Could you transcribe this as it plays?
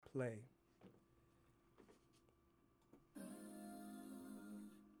play.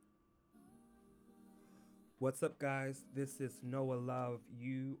 What's up, guys? This is Noah Love.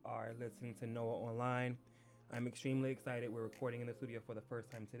 You are listening to Noah Online. I'm extremely excited. We're recording in the studio for the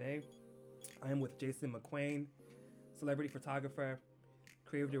first time today. I am with Jason McQuain, celebrity photographer,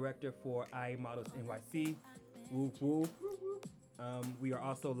 creative director for I Models NYC. Woo woo. We are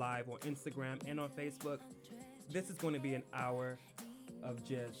also live on Instagram and on Facebook. This is going to be an hour of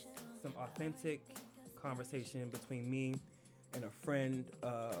just some authentic conversation between me and a friend,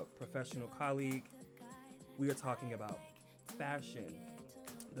 a professional colleague. We are talking about fashion,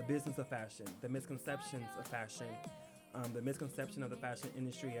 the business of fashion, the misconceptions of fashion, the misconception of the fashion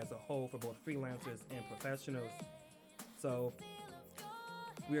industry as a whole for both freelancers and professionals. So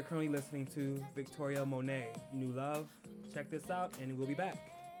we are currently listening to Victoria Monet, New Love. Check this out and we'll be back.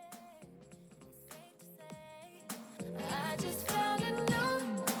 I just found a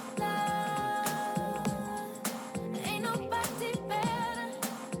new love. Ain't nobody better.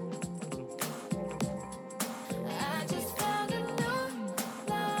 I just found a new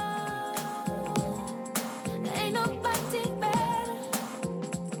love. Ain't nobody better.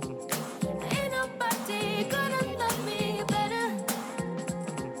 Ain't nobody gonna love me better.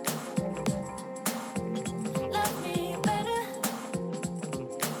 Love me better.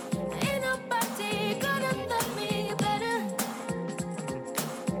 Ain't nobody gonna love me better.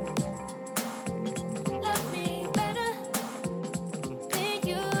 Love me better than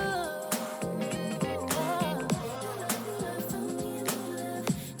you.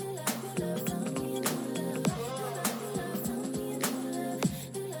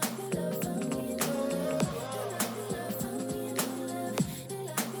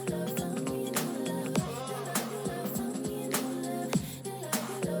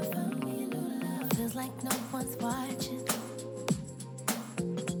 Feels like no one's watching.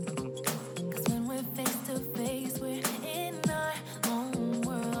 'Cause when we're face to face, we're in our own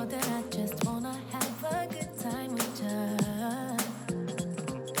world. And I just wanna have a good time with you.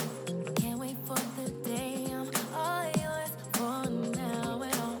 Can't wait for the day I'm all yours for now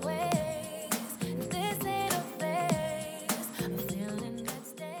and always. This ain't a phase, a feeling that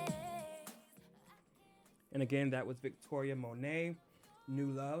stays. And again, that was Victoria Monet,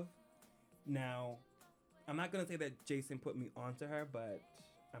 New Love. Now, I'm not going to say that Jason put me onto her, but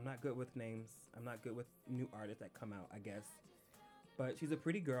I'm not good with names. I'm not good with new artists that come out, I guess. But she's a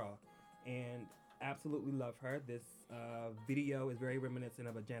pretty girl, and absolutely love her. This video is very reminiscent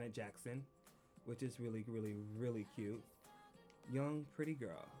of a Janet Jackson, which is really, really, really cute. Young, pretty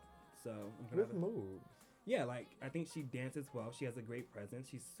girl. So I'm gonna With moves. yeah, like, I think she dances well. She has a great presence.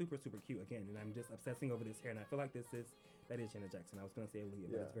 She's super, super cute again, and I'm just obsessing over this hair, and I feel like that is Janet Jackson. I was going to say Aaliyah,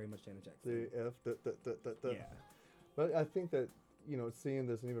 but Yeah. it's very much Janet Jackson. The F. Yeah. But I think that, seeing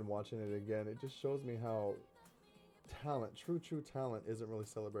this and even watching it again, it just shows me how talent, true talent, isn't really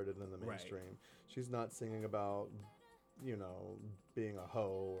celebrated in the Right. mainstream. She's not singing about, being a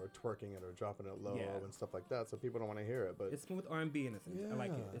hoe or twerking it or dropping it low Yeah. and stuff like that. So people don't want to hear it. But It's smooth R&B in a sense. I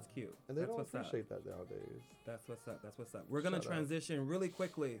like it. Yeah. It's cute. and they That's don't what's up. appreciate that nowadays. That's what's up. That's what's up. We're going to Shut up. transition really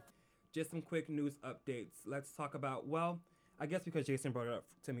quickly. Just some quick news updates. Let's talk about, well, I guess because Jason brought it up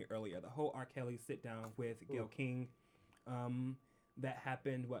to me earlier, the whole R. Kelly sit down with Gayle Ooh. King that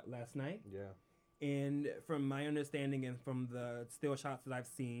happened, last night? Yeah. And from my understanding and from the still shots that I've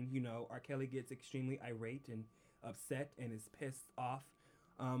seen, R. Kelly gets extremely irate and upset and is pissed off.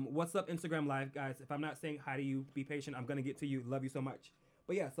 What's up, Instagram Live, guys? If I'm not saying hi to you, be patient. I'm going to get to you. Love you so much.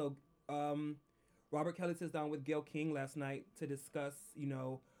 But yeah, so Robert Kelly sits down with Gayle King last night to discuss,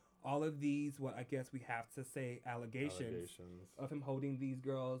 all of these, what I guess we have to say, allegations of him holding these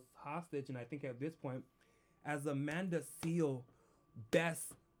girls hostage. And I think at this point, as Amanda Seal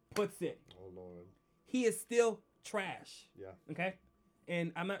best puts it, Oh, Lord. he is still trash. Yeah. Okay?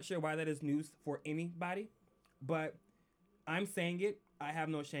 And I'm not sure why that is news for anybody, but I'm saying it. I have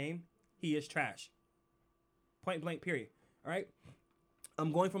no shame. He is trash. Point blank, period. All right?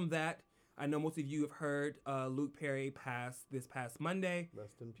 I'm going from that. I know most of you have heard Luke Perry pass this past Monday.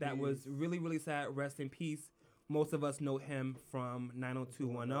 Rest in peace. That was really, really sad. Rest in peace. Most of us know him from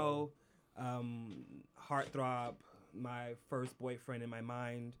 90210, Heartthrob, my first boyfriend in my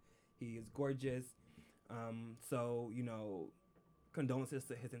mind. He is gorgeous. So, condolences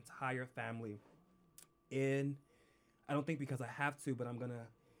to his entire family. And I don't think because I have to, but I'm going to,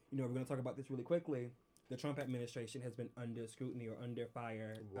 we're going to talk about this really quickly. The Trump administration has been under scrutiny or under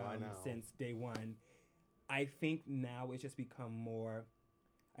fire Why now? since day one. I think now it's just become more,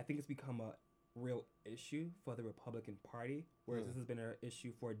 I think it's become a real issue for the Republican Party, whereas this has been an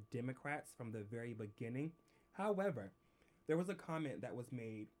issue for Democrats from the very beginning. However, there was a comment that was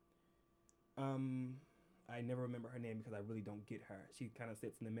made I never remember her name because I really don't get her. She kind of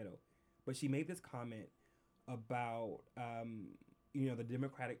sits in the middle, but she made this comment about the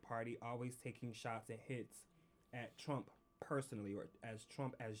Democratic Party always taking shots and hits at Trump personally, or as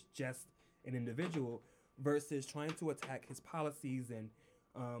Trump as just an individual, versus trying to attack his policies and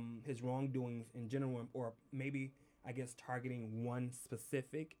his wrongdoings in general, or maybe I guess targeting one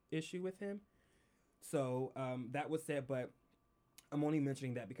specific issue with him. So that was said, but I'm only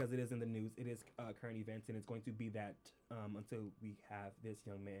mentioning that because it is in the news. It is current events, and it's going to be that until we have this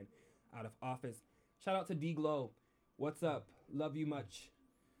young man out of office. Shout out to D Glow. What's up? Love you much.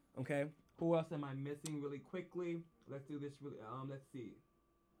 Okay. Who else am I missing really quickly? Let's do this really. Let's see.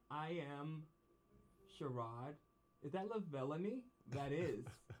 I am Sherrod. Is that LaVellany? That is.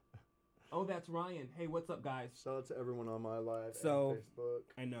 Oh, that's Ryan. Hey, what's up, guys? Shout out to everyone on my live So, and Facebook.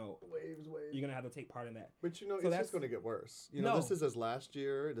 I know. Waves. You're going to have to take part in that. But So it's that's- just going to get worse. No. This is his last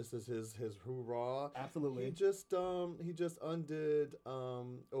year. This is his hoorah. Absolutely. He just undid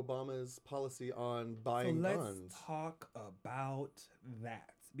Obama's policy on buying so let's guns. talk about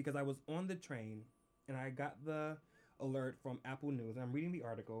that, because I was on the train and I got the alert from Apple News. I'm reading the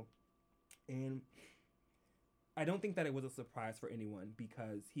article, and I don't think that it was a surprise for anyone,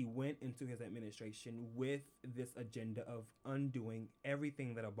 because he went into his administration with this agenda of undoing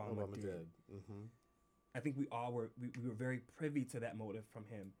everything that Obama did. Mm-hmm. I think we all were we were very privy to that motive from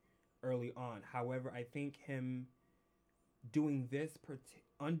him early on. However, I think him undoing this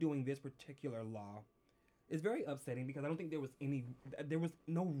particular law is very upsetting, because I don't think there was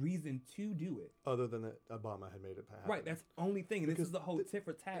no reason to do it. Other than that, Obama had made it happen. Right, that's the only thing. This Because is the whole tit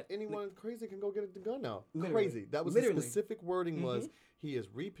for tat. Anyone crazy can go get a gun now. Literally. Crazy. That was Literally. the specific wording was Mhm. he has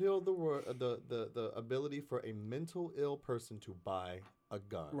repealed the ability for a mental ill person to buy a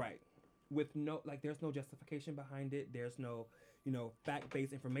gun. Right. With there's no justification behind it. There's no,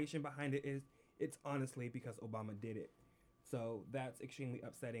 fact-based information behind it. It's honestly because Obama did it. So that's extremely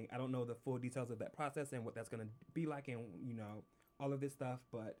upsetting. I don't know the full details of that process and what that's going to be like, and, all of this stuff,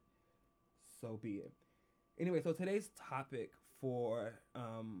 but so be it. Anyway, so today's topic for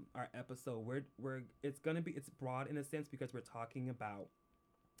our episode, it's broad in a sense, because we're talking about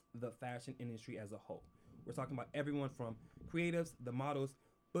the fashion industry as a whole. We're talking about everyone from creatives, the models,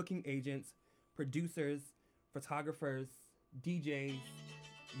 booking agents, producers, photographers, DJs,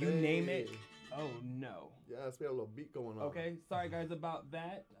 you name it. Oh no. Yes, we have a little beat going on. Okay, sorry guys about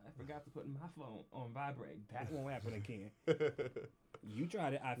that. I forgot to put my phone on vibrate. That won't happen again. You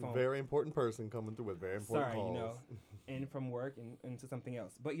tried it, iPhone. Very important person coming through with very important calls. And from work and into something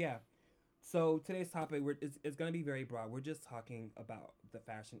else. But yeah, so today's topic it's going to be very broad. We're just talking about the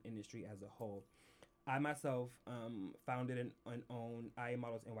fashion industry as a whole. I myself founded and own IA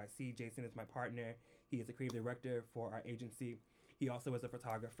Models NYC. Jason is my partner. He is the creative director for our agency. He also is a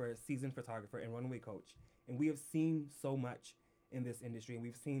photographer, seasoned photographer, and runway coach. And we have seen so much in this industry, and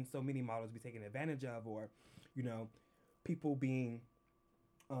we've seen so many models be taken advantage of, or, people being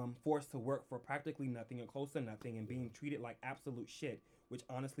forced to work for practically nothing or close to nothing, and being treated like absolute shit, which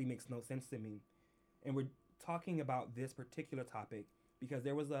honestly makes no sense to me. And we're talking about this particular topic because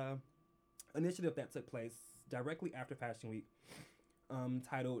there was a initiative that took place directly after Fashion Week,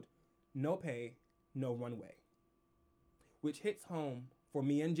 titled "No Pay, No Runway," which hits home for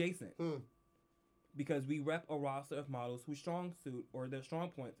me and Jason. Because we rep a roster of models whose strong suit or their strong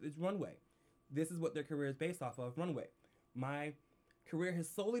point is runway. This is what their career is based off of, runway. My career has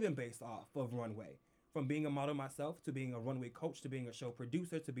solely been based off of runway. From being a model myself, to being a runway coach, to being a show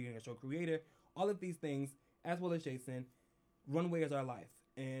producer, to being a show creator, all of these things, as well as Jason, runway is our life.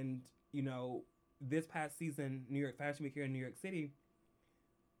 And, this past season, New York Fashion Week here in New York City,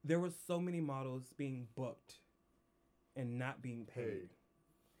 there were so many models being booked and not being paid.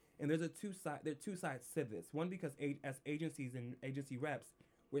 And there are two sides to this. One, because as agencies and agency reps,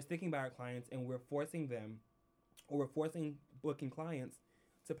 we're sticking by our clients and we're forcing booking clients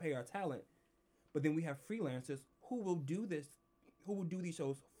to pay our talent. But then we have freelancers who will do these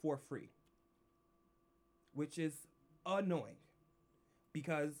shows for free, which is annoying,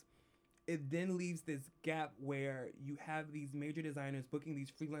 because it then leaves this gap where you have these major designers booking these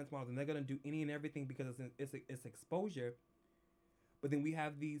freelance models, and they're going to do any and everything because it's exposure. But then we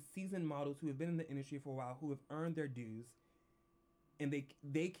have these seasoned models who have been in the industry for a while, who have earned their dues, and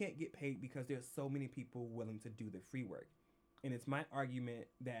they can't get paid because there's so many people willing to do the free work. And it's my argument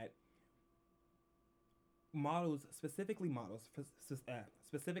that specifically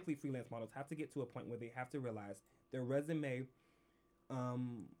freelance models, have to get to a point where they have to realize their resume,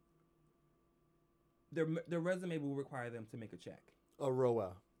 their resume will require them to make a check. A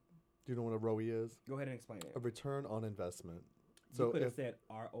ROA. Do you know what a ROE is? Go ahead and explain it. A return on investment. You So could have if said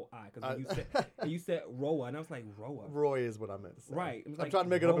ROI because I, you said Roa, and I was like Roa. Roy is what I meant to say. Right. It was I'm like trying to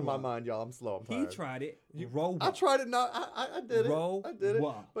make it up in my Roa. mind, y'all. I'm slow. I'm He tired. tried it. You, Roa. I tried it. No, I did it. I did it.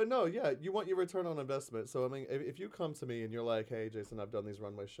 Roa. But no, yeah, you want your return on investment. So I mean, if you come to me and you're like, "Hey, Jason, I've done these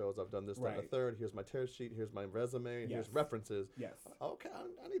runway shows. I've done this, that, and the Right. third. Here's my tear sheet. Here's my resume. Yes. Here's references. Yes. Okay,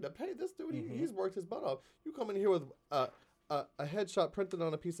 I need to pay this dude. Mhm. He's worked his butt off. You come in here with a headshot printed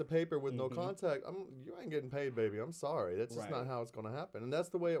on a piece of paper with no Mhm. contact. You ain't getting paid, baby. I'm sorry. That's just not Right. how it's going to happen. And that's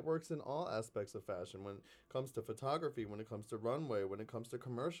the way it works in all aspects of fashion. When it comes to photography, when it comes to runway, when it comes to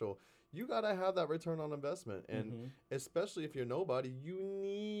commercial, you got to have that return on investment. And Mhm. especially if you're nobody, you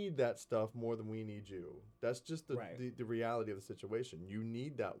need that stuff more than we need you. That's just Right. the reality of the situation. You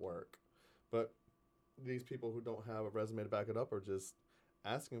need that work. But these people who don't have a resume to back it up are just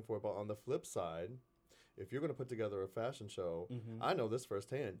asking for it. But on the flip side, if you're going to put together a fashion show, Mhm. I know this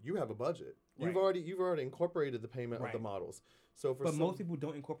firsthand. You have a budget. Right. You've already incorporated the payment of the Right. models. So for But some, most people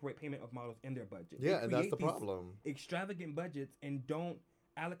don't incorporate payment of models in their budget. They yeah, and that's the create these problem. Extravagant budgets and don't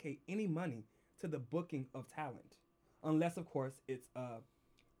allocate any money to the booking of talent, unless of course it's a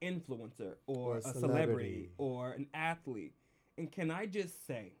influencer or a celebrity or an athlete. And can I just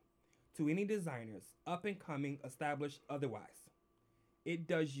say to any designers, up and coming, established, otherwise, it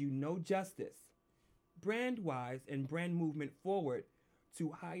does you no justice, brand wise and brand movement forward, to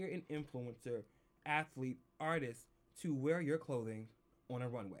hire an influencer, athlete, artist to wear your clothing on a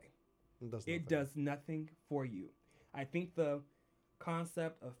runway. It does nothing for you. I think the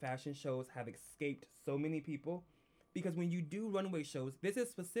concept of fashion shows have escaped so many people because when you do runway shows, this is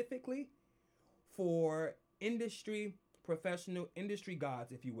specifically for professional industry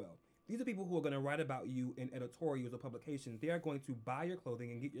gods, if you will. These are people who are going to write about you in editorials or publications. They are going to buy your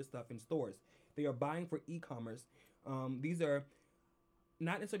clothing and get your stuff in stores. They are buying for e-commerce. These are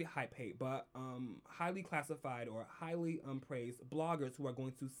not necessarily high paid, but highly classified or highly praised bloggers who are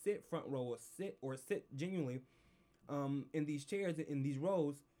going to sit front row or sit genuinely in these chairs, in these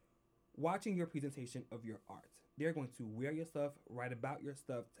rows, watching your presentation of your art. They're going to wear your stuff, write about your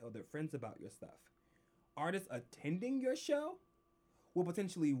stuff, tell their friends about your stuff. Artists attending your show will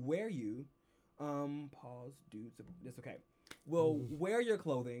potentially wear you. Pause, dudes. It's okay. Will wear your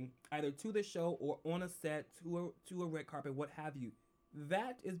clothing either to the show or on a set, to a red carpet, what have you.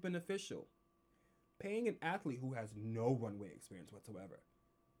 That is beneficial. Paying an athlete who has no runway experience whatsoever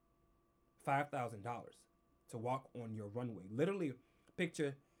 $5,000 to walk on your runway. Literally,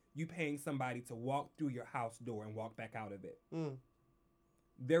 picture you paying somebody to walk through your house door and walk back out of it.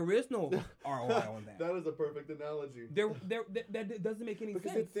 There is no ROI on that. That is a perfect analogy. That doesn't make any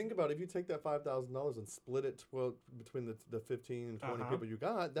Because sense. think about it, if you take that $5,000 and split it between the 15 and 20 people you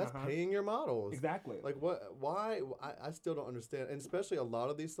got, that's paying your models. Exactly. Like what? Why? I still don't understand. And especially a lot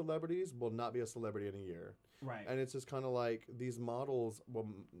of these celebrities will not be a celebrity in a year. Right. And it's just kind of like these models. Well,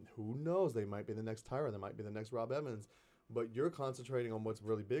 who knows? They might be the next Tyra. They might be the next Rob Evans. But you're concentrating on what's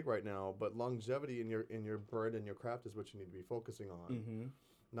really big right now. But longevity in your bread and your craft is what you need to be focusing on. Mm-hmm.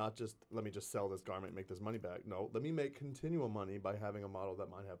 Not just, let me just sell this garment and make this money back. No, let me make continual money by having a model that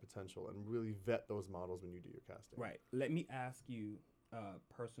might have potential and really vet those models when you do your casting. Right. Let me ask you a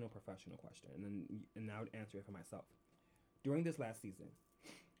personal, professional question, and I would answer it for myself. During this last season,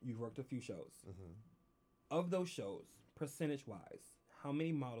 you've worked a few shows. Mm-hmm. Of those shows, percentage-wise, how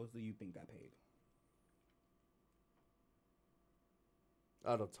many models do you think got paid?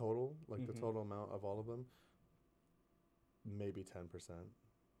 Out of total, like the total amount of all of them, maybe 10%.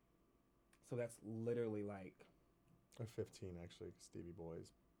 So that's literally like... Or 15, actually, Stevie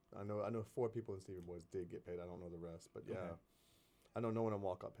Boys. I know 4 people in Stevie Boys did get paid. I don't know the rest, but yeah. Okay. I know no one in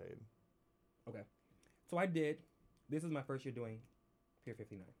Walk got paid. Okay. So I did. This is my first year doing Pier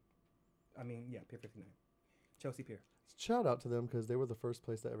 59. Pier 59. Chelsea Pier. Shout out to them because they were the first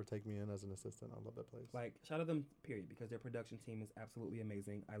place to ever take me in as an assistant. I love that place. Like, shout out to them, period, because their production team is absolutely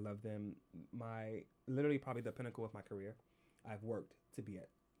amazing. I love them. Literally probably the pinnacle of my career. I've worked to be at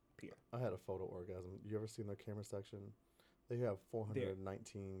Pier. I had a photo orgasm. You ever seen their camera section? They have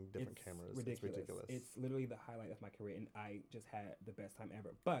 419 different cameras. Ridiculous. It's ridiculous. It's literally the highlight of my career, and I just had the best time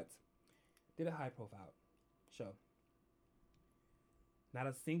ever. But did a high-profile show. Not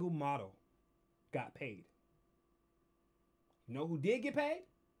a single model got paid. You know who did get paid?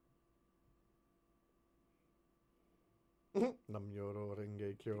 Namyoro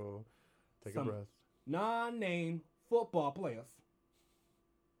Renge Kyo. Take a breath. Non-name football players.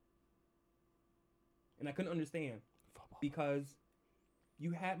 And I couldn't understand because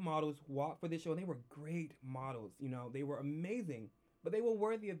you had models walk for this show, and they were great models. You know, they were amazing, but they were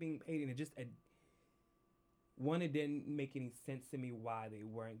worthy of being paid. And it just, it didn't make any sense to me why they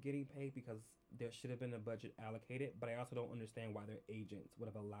weren't getting paid, because there should have been a budget allocated, but I also don't understand why their agents would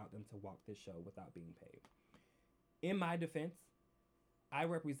have allowed them to walk this show without being paid. In my defense, I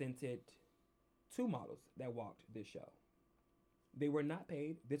represented 2 models that walked this show. They were not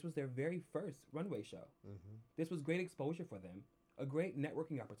paid. This was their very first runway show. Mm-hmm. This was great exposure for them, a great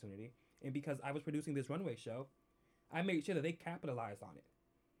networking opportunity. And because I was producing this runway show, I made sure that they capitalized on it.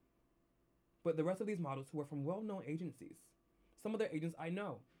 But the rest of these models who are from well-known agencies, some of their agents I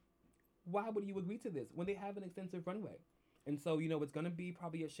know, why would you agree to this when they have an extensive runway? And so, it's going to be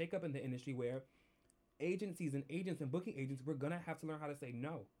probably a shakeup in the industry where agencies and agents and booking agents, we're going to have to learn how to say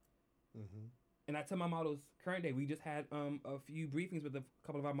no. Mm-hmm. And I tell my models, current day, we just had a few briefings with a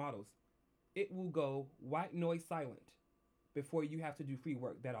couple of our models. It will go white noise silent before you have to do free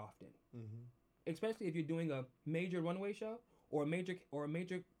work that often. Mm-hmm. Especially if you're doing a major runway show or a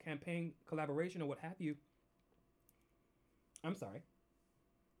major campaign collaboration or what have you. I'm sorry.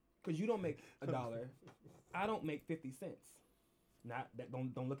 Because you don't make $1. I don't make 50 cents. Not that.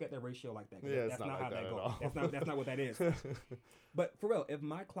 Don't look at the ratio like that. Yeah, that's not not like how that that at goes. all. That's not what that is. But for real, if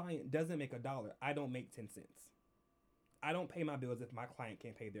my client doesn't make $1, I don't make 10 cents. I don't pay my bills if my client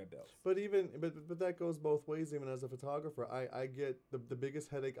can't pay their bills. But that goes both ways. Even as a photographer, I get the biggest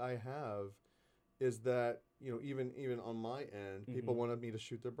headache I have is that even on my end, people wanted me to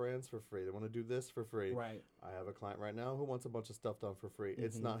shoot their brands for free. They want to do this for free. Right. I have a client right now who wants a bunch of stuff done for free.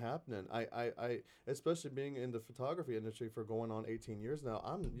 It's not happening. I especially being in the photography industry for going on 18 years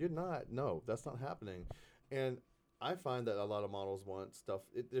now. No, that's not happening. And I find that a lot of models want stuff.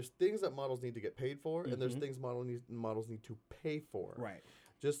 There's things that models need to get paid for, and there's things models need to pay for. Right.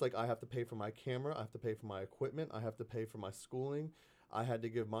 Just like I have to pay for my camera, I have to pay for my equipment, I have to pay for my schooling. I had to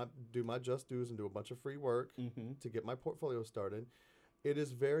do my just dues and do a bunch of free work to get my portfolio started. It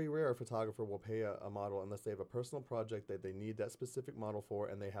is very rare a photographer will pay a model unless they have a personal project that they need that specific model for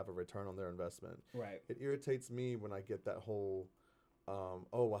and they have a return on their investment. Right. It irritates me when I get that whole, oh,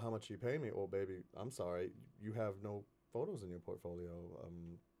 well, how much are you paying me? Well, baby, I'm sorry. You have no photos in your portfolio.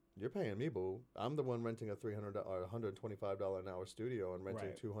 You're paying me, boo. I'm the one renting a $300 or $125 an hour studio and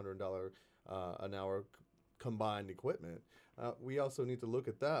renting $200 an hour combined equipment. We also need to look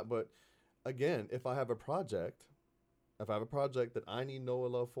at that. But again, if I have a project that I need Noah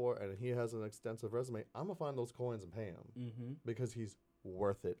Love for and he has an extensive resume, I'm going to find those coins and pay him because he's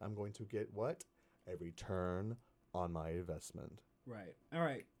worth it. I'm going to get what? A return on my investment. Right. All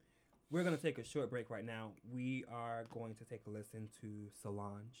right. We're going to take a short break right now. We are going to take a listen to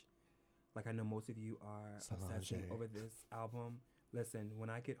Solange. Like I know most of you are obsessing over this album. Listen, When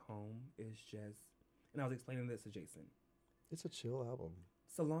I Get Home is just... And I was explaining this to Jason. It's a chill album.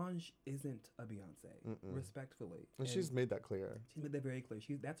 Solange isn't a Beyonce, respectfully. And she's made that clear. She's made that very clear.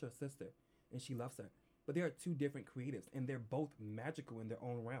 That's her sister, and she loves her. But they are 2 different creatives, and they're both magical in their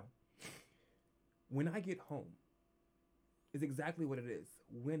own realm. When I Get Home is exactly what it is.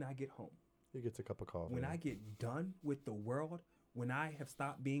 When I get home. He gets a cup of coffee. When I get done with the world, when I have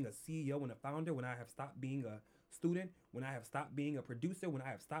stopped being a CEO and a founder, when I have stopped being a student, when I have stopped being a producer, when I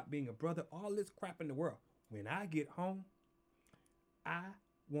have stopped being a brother, all this crap in the world. When I get home, I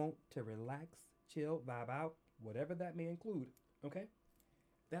want to relax, chill, vibe out, whatever that may include, okay?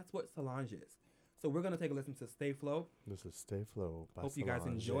 That's what Solange is. So we're going to take a listen to Stay Flow. This is Stay Flow by Hope you guys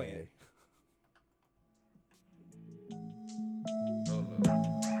enjoy it.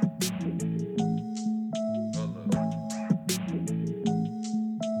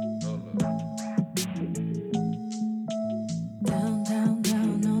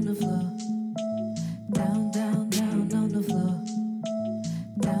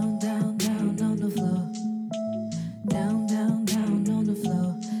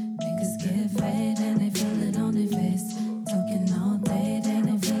 Niggas get fed and they feel it on their face. Talking all day, then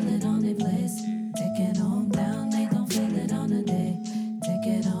they feel it on their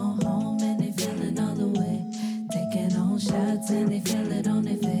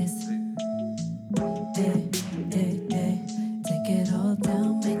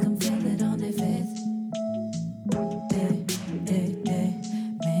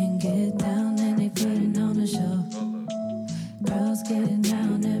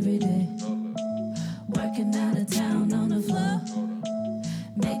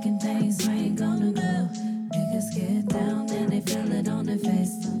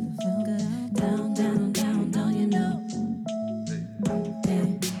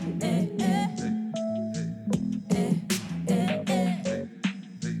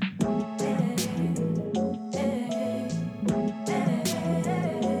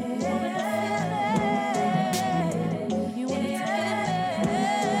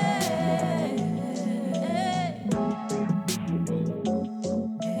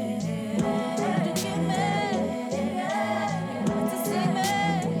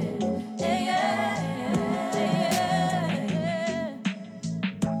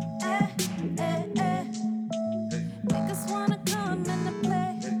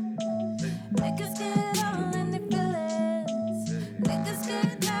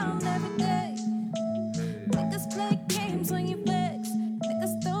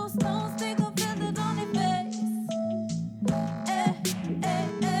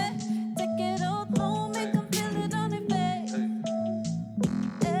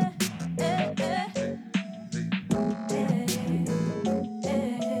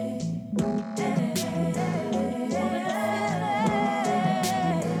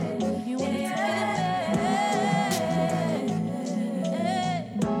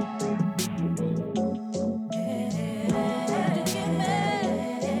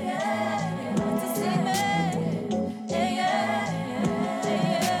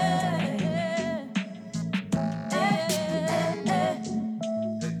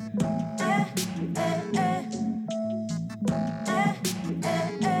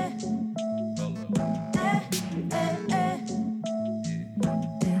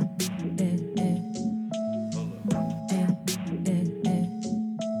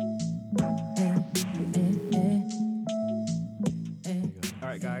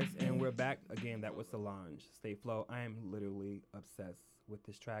Solange, Stay Flow. I am literally obsessed with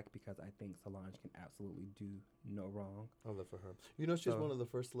this track because I think Solange can absolutely do no wrong. I love for her. You know, she's one of the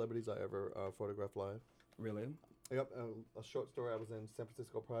first celebrities I ever photographed live. Really? Yep. A short story. I was in San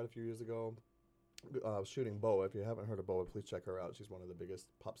Francisco Pride a few years ago, shooting Boa. If you haven't heard of Boa, please check her out. She's one of the biggest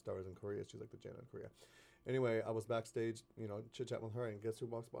pop stars in Korea. She's like the Janet of Korea. Anyway, I was backstage, chit-chatting with her, and guess who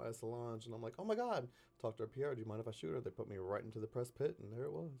walks by? Solange. And I'm like, oh my God. Talked to her PR. Do you mind if I shoot her? They put me right into the press pit, and there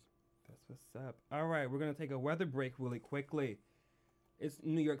it was. That's what's up. All right, we're going to take a weather break really quickly. It's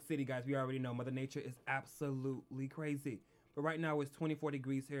New York City, guys. We already know Mother Nature is absolutely crazy. But right now, it's 24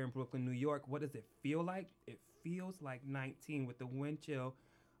 degrees here in Brooklyn, New York. What does it feel like? It feels like 19 with the wind chill.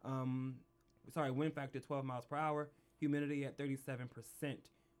 Wind factor 12 miles per hour. Humidity at 37%.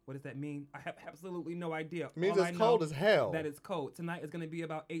 What does that mean? I have absolutely no idea. It means it's cold as hell. That it's cold. Tonight is going to be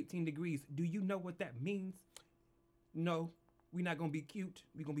about 18 degrees. Do you know what that means? No. We're not going to be cute.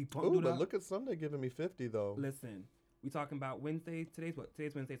 We're going to be bundled up. But look at Sunday giving me 50, though. Listen. We talking about Wednesday. Today's what?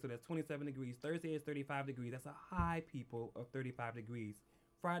 Today's Wednesday, so that's 27 degrees. Thursday is 35 degrees. That's a high, people, of 35 degrees.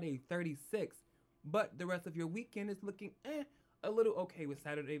 Friday, 36. But the rest of your weekend is looking a little okay, with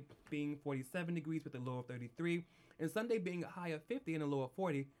Saturday being 47 degrees with a low of 33. And Sunday being a high of 50 and a low of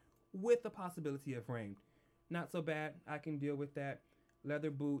 40 with the possibility of rain. Not so bad. I can deal with that. Leather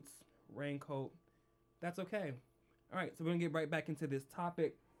boots, raincoat. That's okay. All right, so we're going to get right back into this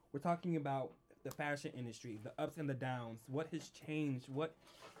topic. We're talking about the fashion industry, the ups and the downs, what has changed, what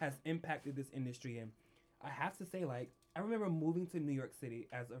has impacted this industry. And I have to say, I remember moving to New York City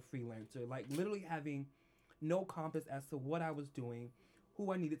as a freelancer, literally having no compass as to what I was doing,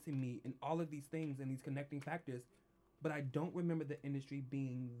 who I needed to meet, and all of these things and these connecting factors. But I don't remember the industry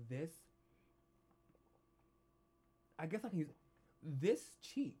being this, I guess I can use this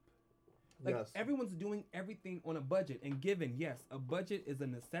cheap. Yes. Everyone's doing everything on a budget. And given, yes, a budget is a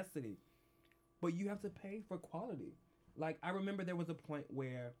necessity. But you have to pay for quality. I remember there was a point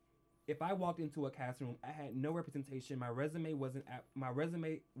where if I walked into a cast room, I had no representation. My resume wasn't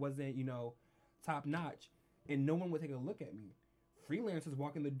top notch, and no one would take a look at me. Freelancers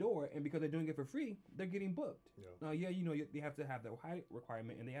walk in the door, and because they're doing it for free, they're getting booked. Yeah. Now, they have to have the height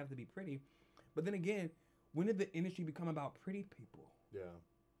requirement, and they have to be pretty. But then again, when did the industry become about pretty people? Yeah.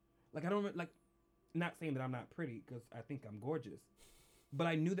 I don't not saying that I'm not pretty, because I think I'm gorgeous. But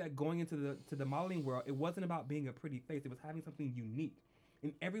I knew that going into the modeling world, it wasn't about being a pretty face. It was having something unique.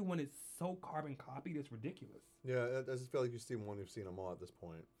 And everyone is so carbon copied, it's ridiculous. Yeah, I just feel like you've seen them all at this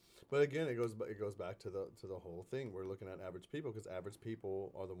point. But again, it goes back to the whole thing. We're looking at average people, because average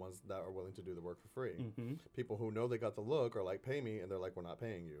people are the ones that are willing to do the work for free. Mm-hmm. People who know they got the look are like, pay me, and they're like, we're not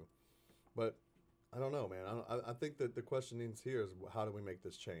paying you. But I don't know, man. I think that the question here is, how do we make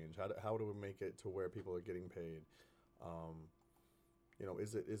this change? How do we make it to where people are getting paid?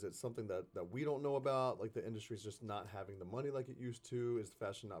 Is it something that we don't know about? The industry's just not having the money like it used to? Is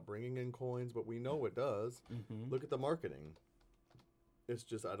fashion not bringing in coins? But we know it does. Mm-hmm. Look at the marketing. It's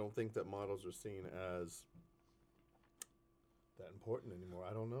just, I don't think that models are seen as that important anymore.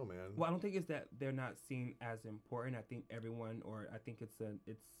 I don't know, man. Well, I don't think it's that they're not seen as important. I think I think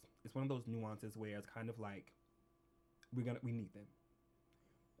it's one of those nuances where it's kind of like we need them.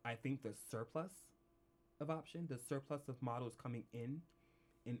 I think the surplus of option, the surplus of models coming in,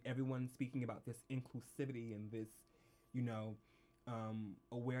 and everyone speaking about this inclusivity and this,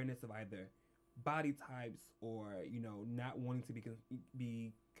 awareness of either body types or, not wanting to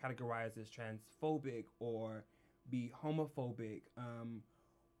be categorized as transphobic or be homophobic,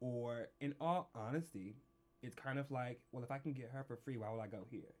 or in all honesty, it's kind of like, well, if I can get her for free, why would I go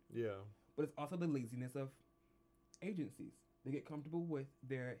here? Yeah. But it's also the laziness of agencies. They get comfortable with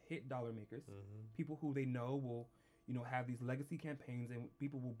their hit dollar makers, Mm-hmm. people who they know will, have these legacy campaigns, and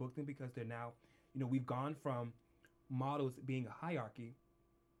people will book them because they're now, we've gone from models being a hierarchy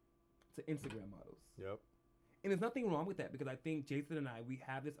to Instagram models. Yep. And there's nothing wrong with that, because I think Jason and I, we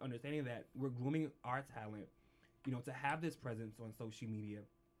have this understanding that we're grooming our talent, to have this presence on social media.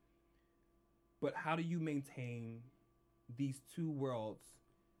 But how do you maintain these two worlds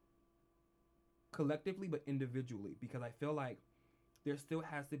collectively but individually? Because I feel like there still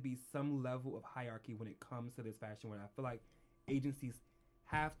has to be some level of hierarchy when it comes to this fashion, where I feel like agencies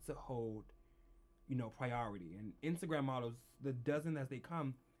have to hold, priority. And Instagram models, the dozen as they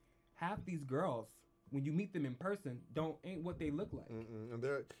come, half these girls, when you meet them in person, ain't what they look like. Mm-mm. And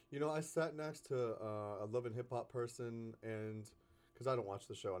they're, I sat next to a Love and Hip Hop person, and because I don't watch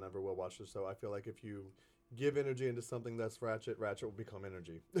the show, I never will watch the show. I feel like if you give energy into something that's ratchet will become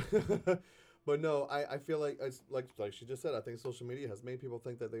energy. But no, I feel like, it's like she just said, I think social media has made people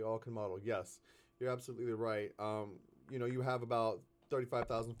think that they all can model. Yes, you're absolutely right. You have about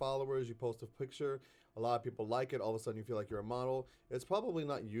 35,000 followers, you post a picture, a lot of people like it, all of a sudden you feel like you're a model. It's probably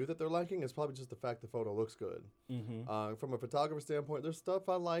not you that they're liking, it's probably just the fact the photo looks good. From a photographer standpoint, there's stuff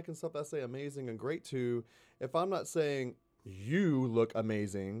I like and stuff I say amazing and great too. If I'm not saying you look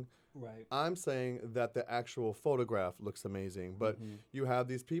amazing, Right. I'm saying that the actual photograph looks amazing. But you have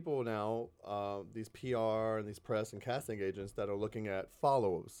these people now, these PR and these press and casting agents that are looking at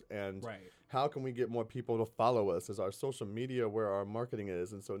follows and Right. how can we get more people to follow us? Is our social media where our marketing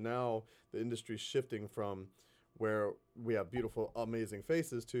is? And so now the industry's shifting from where we have beautiful, amazing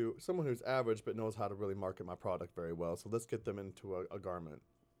faces to someone who's average but knows how to really market my product very well. So let's get them into a garment,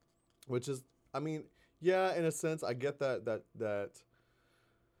 which is, I mean, yeah, in a sense, I get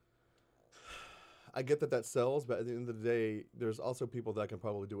I get that sells, but at the end of the day, there's also people that can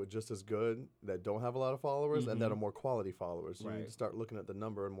probably do it just as good that don't have a lot of followers and that are more quality followers. You need to start looking at the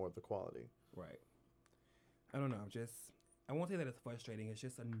number and more of the quality. Right. I don't know. I won't say that it's frustrating. It's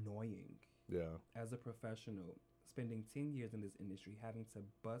just annoying. Yeah. As a professional, spending 10 years in this industry, having to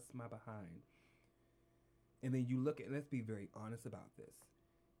bust my behind. And then you look at, let's be very honest about this.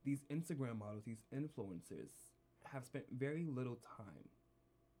 These Instagram models, these influencers have spent very little time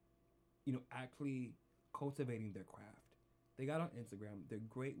actually cultivating their craft. They got on Instagram. They're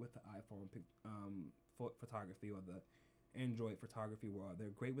great with the iPhone photography or the Android photography world. They're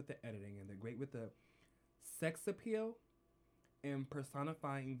great with the editing and they're great with the sex appeal and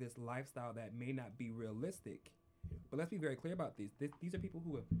personifying this lifestyle that may not be realistic. But let's be very clear about these. These are people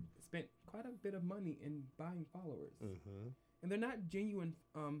who have spent quite a bit of money in buying followers. And they're not genuine,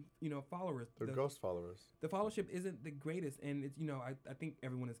 followers. They're ghost followers. The followership isn't the greatest, and it's I think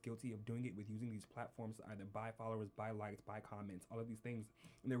everyone is guilty of doing it with using these platforms to either buy followers, buy likes, buy comments, all of these things.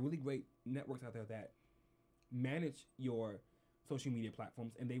 And there are really great networks out there that manage your social media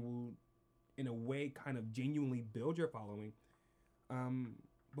platforms, and they will, in a way, kind of genuinely build your following.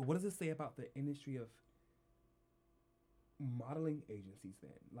 But what does it say about the industry of modeling agencies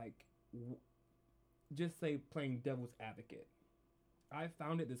then? Like, just say playing devil's advocate. I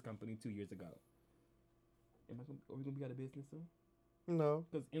founded this company 2 years ago. Are we gonna be out of business soon? No.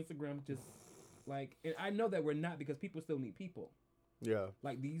 Because Instagram just and I know that we're not, because people still need people. Yeah.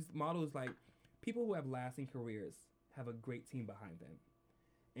 Like these models, like people who have lasting careers have a great team behind them.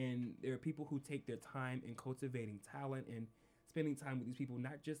 And there are people who take their time in cultivating talent and spending time with these people,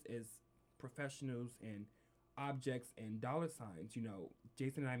 not just as professionals and objects and dollar signs.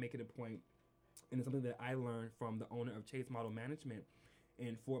 Jason and I make it a point, and it's something that I learned from the owner of Chase Model Management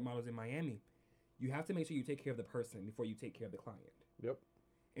and Ford Models in Miami. You have to make sure you take care of the person before you take care of the client. Yep.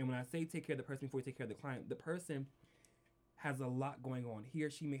 And when I say take care of the person before you take care of the client, the person has a lot going on. He or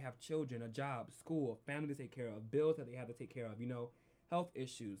she may have children, a job, school, family to take care of, bills that they have to take care of, health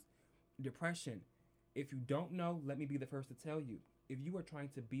issues, depression. If you don't know, let me be the first to tell you. If you are trying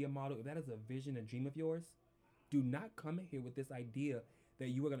to be a model, if that is a vision, a dream of yours, do not come in here with this idea that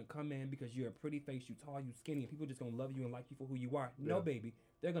you are going to come in because you're a pretty face, you tall, you skinny, and people just going to love you and like you for who you are. No, baby.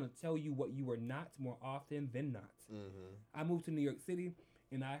 They're going to tell you what you are not more often than not. I moved to New York City,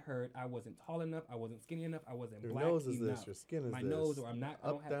 and I heard I wasn't tall enough, I wasn't skinny enough, I wasn't black enough. Your nose is this, your skin is my this. My nose, or I'm not.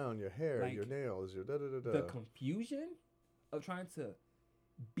 Up, down, your hair, your nails, your da-da-da-da. The confusion of trying to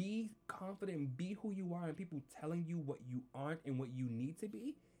be confident and be who you are, and people telling you what you aren't and what you need to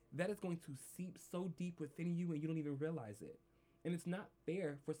be, that is going to seep so deep within you and you don't even realize it. And it's not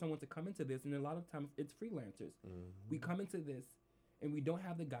fair for someone to come into this, and a lot of times it's freelancers. We come into this and we don't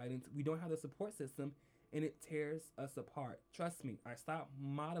have the guidance, we don't have the support system, and it tears us apart. Trust me, I stopped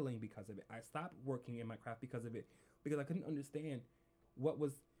modeling because of it. I stopped working in my craft because of it, because I couldn't understand what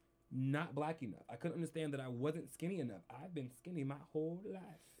was not black enough. I couldn't understand that I wasn't skinny enough. I've been skinny my whole life.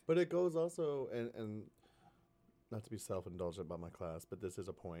 But it goes also, and not to be self-indulgent about my class, but this is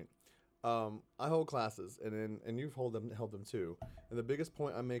a point. I hold classes, and you've held them too. And the biggest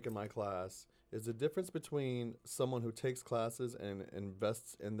point I make in my class is the difference between someone who takes classes and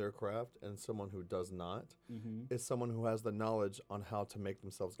invests in their craft and someone who does not is someone who has the knowledge on how to make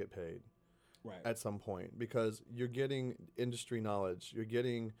themselves get paid at some point. Because you're getting industry knowledge. You're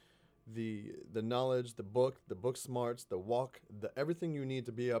getting the knowledge, the book smarts, the walk, everything you need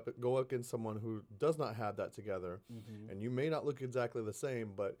to go up against someone who does not have that together. And you may not look exactly the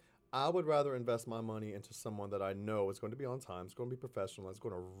same, but I would rather invest my money into someone that I know is going to be on time, is going to be professional, is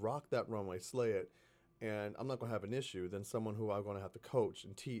going to rock that runway, slay it, and I'm not going to have an issue, than someone who I'm going to have to coach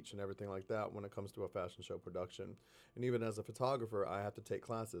and teach and everything like that when it comes to a fashion show production. And even as a photographer, I have to take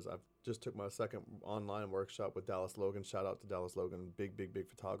classes. I've just took my second online workshop with Dallas Logan. Shout out to Dallas Logan, big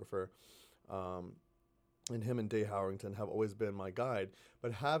photographer. And him and Day Howerington have always been my guide.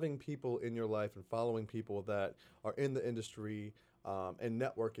 But having people in your life and following people that are in the industry, and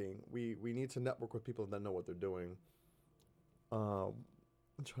networking. We need to network with people that know what they're doing. I'm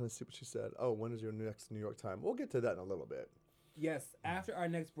trying to see what she said. Oh, when is your next New York time? We'll get to that in a little bit. Yes, after our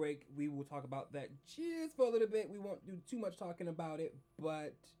next break, we will talk about that just for a little bit. We won't do too much talking about it,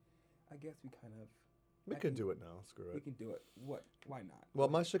 but I guess we kind of... We could do it now. Screw it. We can do it. What? Why not? Well,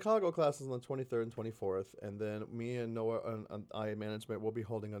 my Chicago class is on the 23rd and 24th, and then me and Noah and IA Management will be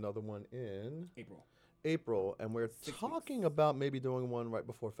holding another one in April, and we're talking about maybe doing one right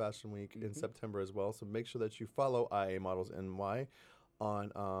before Fashion Week in September as well. So make sure that you follow IA Models NY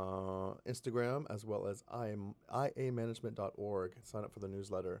on Instagram as well as iamanagement.org. Sign up for the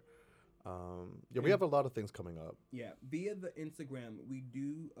newsletter. We have a lot of things coming up. Yeah, via the Instagram, we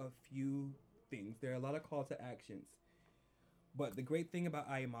do a few things. There are a lot of call to actions. But the great thing about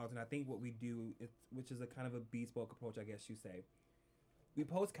IA Models, and I think what we do, which is a kind of a bespoke approach, I guess you say, we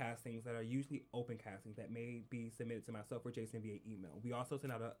post castings that are usually open castings that may be submitted to myself or Jason via email. We also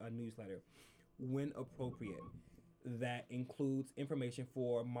send out a newsletter when appropriate that includes information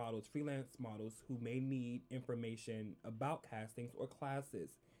for models, freelance models who may need information about castings or classes,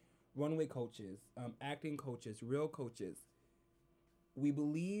 runway coaches, acting coaches, real coaches. We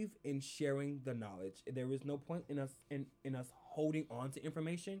believe in sharing the knowledge. There is no point in us holding on to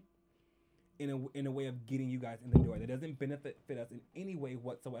information in a way of getting you guys in the door. That doesn't benefit us in any way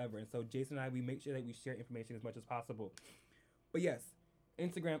whatsoever. And so Jason and I, we make sure that we share information as much as possible. But yes,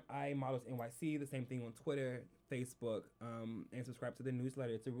 Instagram, IA Models NYC, the same thing on Twitter, Facebook, and subscribe to the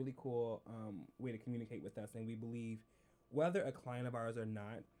newsletter. It's a really cool way to communicate with us. And we believe, whether a client of ours or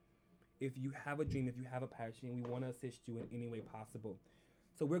not, if you have a dream, if you have a passion, we want to assist you in any way possible.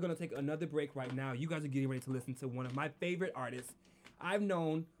 So we're going to take another break right now. You guys are getting ready to listen to one of my favorite artists I've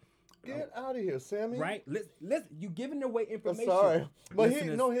known. Get out of here, Sammy. Right? Listen, you giving away information. Sorry. But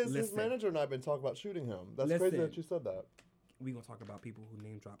Listeners, his manager and I have been talking about shooting him. That's crazy that you said that. We're going to talk about people who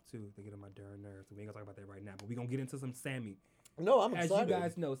name drop too. They get on my darn nerves. So we ain't going to talk about that right now. But we're going to get into some Sammy. No, I'm excited. As you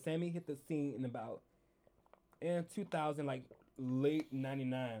guys know, Sammy hit the scene in 2000, like late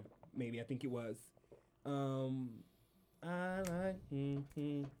 99, maybe. I think it was. I like you.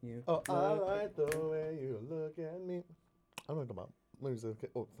 Oh, I like the way you look at me. I'm not talking about. Let me see. I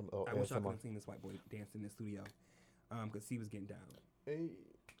wish I could have seen this white boy dance in the studio, because he was getting down, and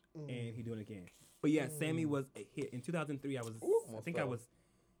he doing it again. But yeah, Sammy was a hit in 2003. I was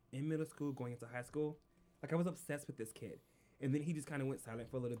in middle school, going into high school. Like, I was obsessed with this kid, and then he just kind of went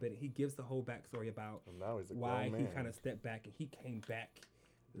silent for a little bit. He gives the whole backstory about why he kind of stepped back, and he came back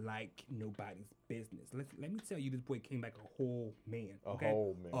like nobody's business. Let me tell you, this boy came back a whole man. Okay?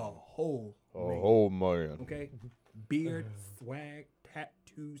 A whole man. Okay? Beard, swag,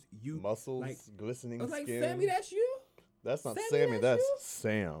 tattoos, muscles, like, glistening I was like, skin. Sammy, that's you? That's not Sammy, that's you?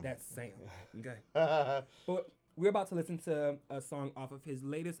 Sam. That's Sam. Okay. But we're about to listen to a song off of his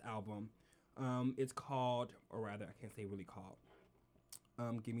latest album. It's called, or rather, I can't say really called.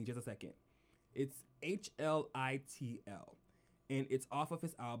 Give me just a second. It's HLITL. And it's off of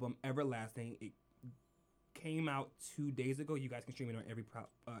his album, Everlasting. It came out 2 days ago. You guys can stream it on every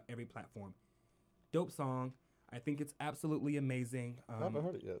platform. Dope song. I think it's absolutely amazing. I haven't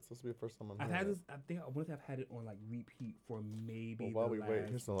heard it yet. It's supposed to be the first time I'm hearing it. I think I would have had it on like repeat for maybe. Well, while we wait,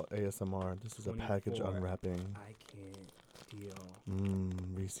 here's a little ASMR. This is a package unwrapping. I can't deal.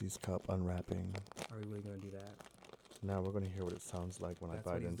 Reese's cup unwrapping. Are we really gonna do that? Now we're gonna hear what it sounds like when I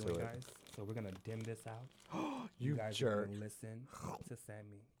bite into it. Guys. So we're gonna dim this out. you guys jerk! Are gonna listen to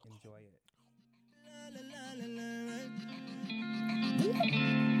Sammy. Enjoy it.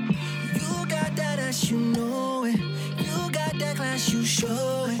 You got that ass, you know it. You got that class, you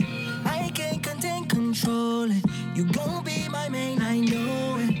show it. I can't contain, control it. You gon' be my main, I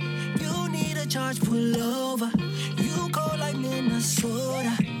know it. You need a charge, pull over. You cold like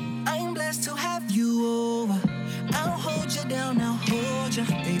Minnesota. I'm blessed to have you over. I'll hold you down, I'll hold you.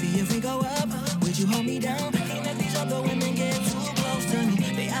 Baby, if we go up, would you hold me down? Can't let these other women get too close to me.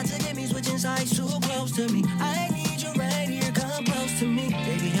 They had to get me switching sides too close to me. I need you right here, come close to me.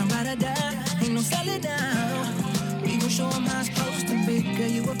 Baby, I'm ride or die, ain't no selling down. We gon' show 'em how it's supposed to be. Girl,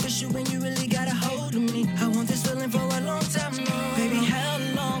 you official when you really got a hold of me. I want this feeling for a long time now. Baby, how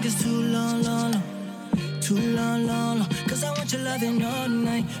long is too long, long, long? Too long, long, long. Cause I want your loving all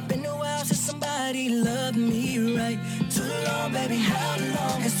night. Been a while since somebody loved me right. Too long, baby, how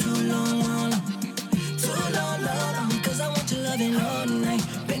long is too long, long, long? Too long, long, long. Cause I want your loving all night.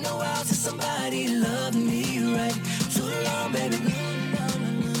 Been a while since somebody loved me right. Too long, baby.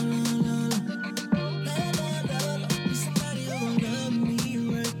 Somebody who gon' love me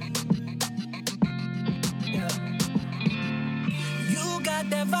right. Yeah. You got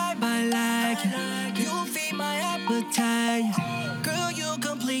that vibe, I like it. You feed my appetite. Girl, you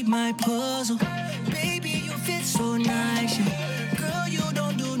complete my puzzle. Baby, you fit so nice. Yeah. Girl, you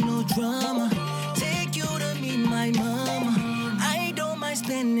don't do no drama. Take you to meet my mama. I don't mind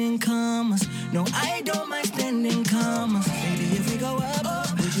spending commas. No, I don't mind spending commas. Baby, if we go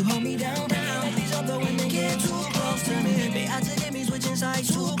up, would you hold me down? These other women get too close to me. They accidentally switching sides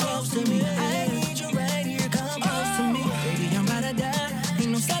too close to me. I need you right here, come close to me. Baby, I'm about to die.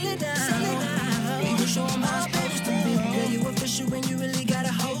 Ain't no selling down. You show them how I'm supposed to be. Yeah, you official when you really got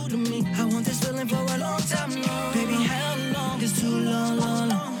a hold of me. I want this feeling for a long time now. Baby, how long is too long, long,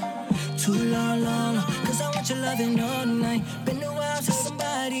 long? Too long, long, long. Cause I want your loving all night. Been a while since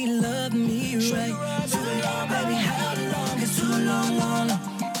somebody loved me right. Too long, baby, how long is too long, long, long?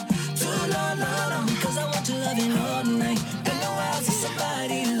 Too long, long, long. Cause I want your loving all night. Been a while since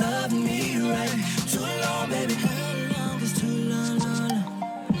somebody loved me right. Too long, baby, how long is too long, long, long?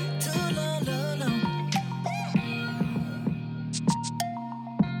 Too long, long, long.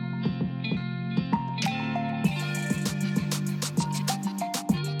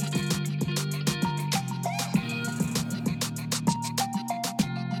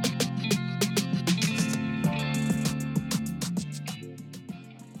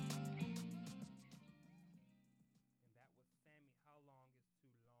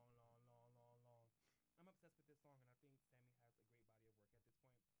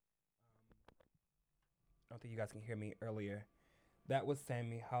 I don't think you guys can hear me earlier. That was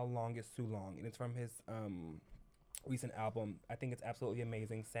Sammy, How Long Is Too Long, and it's from his recent album. I think it's absolutely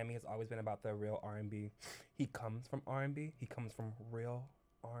amazing. Sammy has always been about the real R&B. He comes from R&B. He comes from real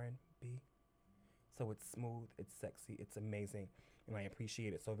R&B. So it's smooth, it's sexy, it's amazing, and I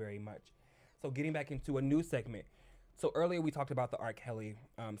appreciate it so very much. So getting back into a new segment. So earlier we talked about the R. Kelly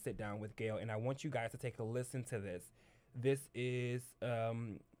sit down with Gayle, and I want you guys to take a listen to this. This is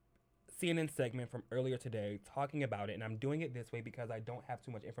CNN segment from earlier today talking about it, and I'm doing it this way because I don't have too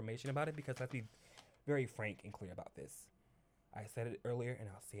much information about it, because let's be very frank and clear about this. I said it earlier and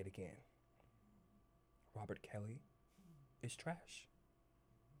I'll say it again. Robert Kelly is trash.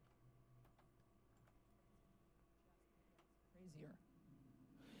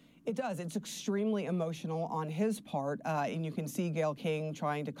 It does. It's extremely emotional on his part, and you can see Gayle King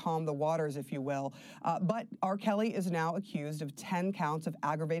trying to calm the waters, if you will. But R. Kelly is now accused of 10 counts of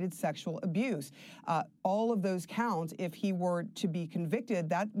aggravated sexual abuse. All of those counts, if he were to be convicted,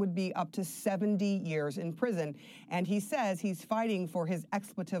 that would be up to 70 years in prison. And he says he's fighting for his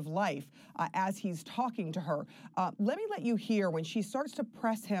expletive life as he's talking to her. Let me let you hear when she starts to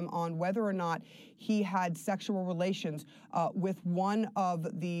press him on whether or not he had sexual relations with one of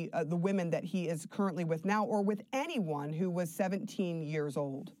the women that he is currently with now, or with anyone who was 17 years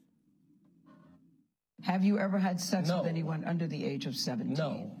old. Have you ever had sex with anyone under the age of 17?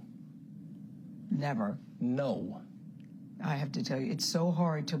 No. Never? No. I have to tell you, it's so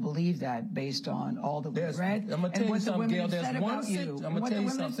hard to believe that based on all that we've read I'm gonna tell you something, Gayle. There's one I'm gonna tell you something. What the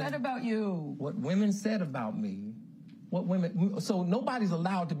women said about you. What women said about me. What women. So nobody's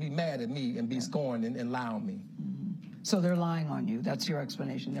allowed to be mad at me and be scorned and lie on me. Mm-hmm. So they're lying on you. That's your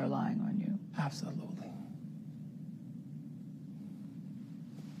explanation. They're lying on you. Absolutely.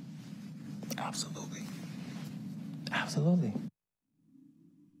 Absolutely. Absolutely.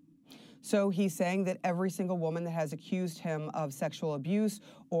 So he's saying that every single woman that has accused him of sexual abuse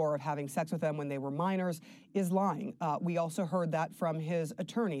or of having sex with them when they were minors is lying. We also heard that from his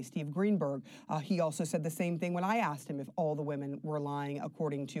attorney, Steve Greenberg. He also said the same thing when I asked him if all the women were lying,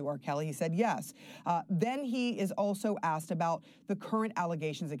 according to R. Kelly. He said yes. Then he is also asked about the current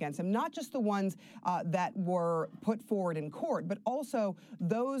allegations against him, not just the ones that were put forward in court, but also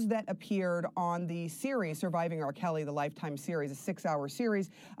those that appeared on the series Surviving R. Kelly, the Lifetime series, a 6-hour series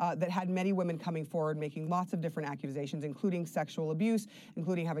that had many women coming forward making lots of different accusations, including sexual abuse,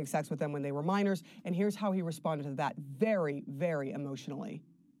 including having sex with them when they were minors. And here's how he responded to that very, very emotionally.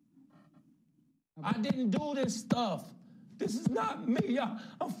 I didn't do this stuff. This is not me.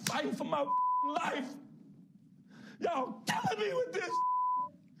 I'm fighting for my life. Y'all killing me with this.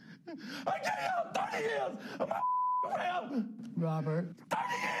 I gave y'all 30 years of my career. Robert. 30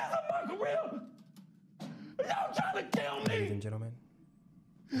 years of my career. Y'all trying to kill me. Ladies and gentlemen,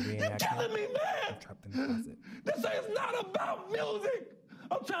 you're killing me, man. Trapped in the closet. This is not about music.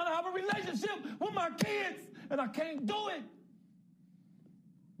 I'm trying to have a relationship with my kids, and I can't do it.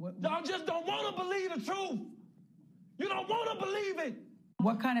 Y'all just don't want to believe the truth. You don't want to believe it.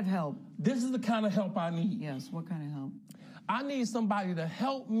 What kind of help? This is the kind of help I need. Yes, what kind of help? I need somebody to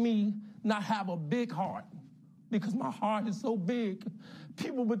help me not have a big heart, because my heart is so big.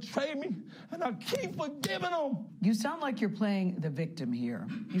 People betray me, and I keep forgiving them. You sound like you're playing the victim here.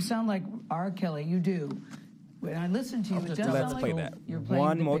 You sound like R. Kelly, you do. When I listen to you, I'm it just does telling sound Let's like play that you're playing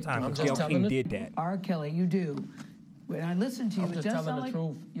one the more victim. time. I'm Gail just telling King the- did that. R. Kelly, you do. When I listen to you, I'm it just does telling sound the like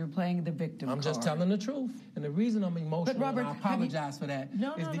truth. you're playing the victim I'm just card. telling the truth. And the reason I'm emotional, Robert, and I have you- apologize for that,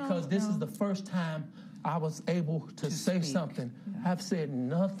 No, is no, because no, this no. is the first time I was able to say speak. something. I've said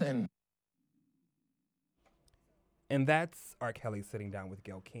nothing. And that's R. Kelly sitting down with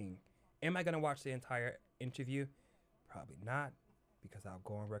Gail King. Am I going to watch the entire interview? Probably not, because I'll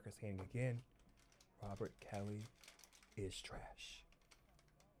go on record saying again, Robert Kelly is trash.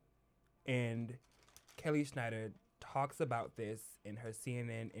 And Kelly Schneider talks about this in her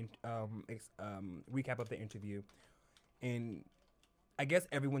CNN recap of the interview. And I guess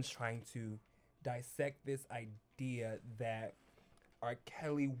everyone's trying to dissect this idea that R.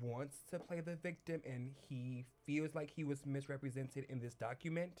 Kelly wants to play the victim and he feels like he was misrepresented in this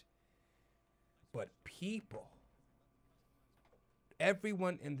document. But people,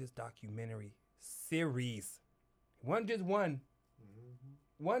 everyone in this documentary series, one just one,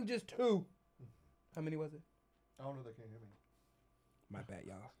 one just two. How many was it? I don't know. They can't hear me. My bad,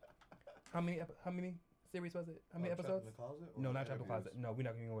 y'all. How many series was it? How many Trapped episodes? in the Closet or No, the not Trapped in the interviews? Closet. No, we're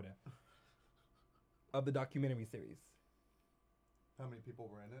not going over there. Of the documentary series. How many people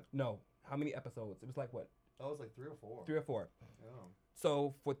were in it? No. How many episodes? It was like what? That was like 3 or 4. 3 or 4. Yeah.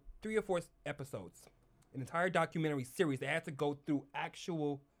 So for 3 or 4 episodes, an entire documentary series, they had to go through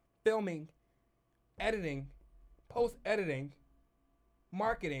actual filming, editing, post-editing,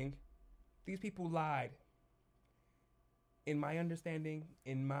 marketing. These people lied. In my understanding,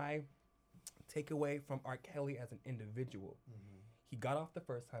 in my takeaway from R. Kelly as an individual, he got off the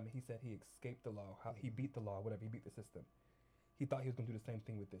first time and he said he escaped the law, how he beat the law, whatever, he beat the system. He thought he was going to do the same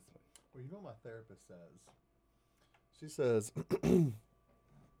thing with this one. Well, you know what my therapist says? She says,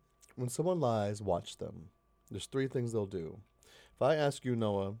 when someone lies, watch them. There's 3 things they'll do. If I ask you,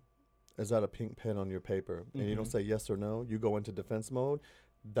 Noah, is that a pink pen on your paper? And you don't say yes or no, you go into defense mode.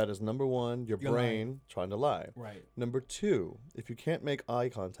 That is number 1, your You're brain lying. trying to lie. Right. Number 2, if you can't make eye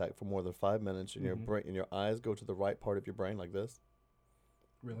contact for more than 5 minutes and your brain and your eyes go to the right part of your brain like this,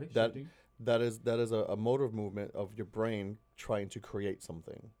 Really? that is a motor movement of your brain trying to create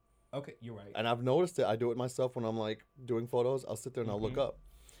something. Okay, you're right. And I've noticed it. I do it myself when I'm like doing photos. I'll sit there and I'll look up.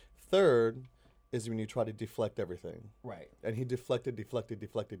 Third is when you try to deflect everything. Right. And he deflected.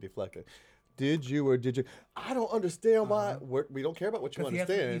 Did you or did you? I don't understand why. We don't care about what you Because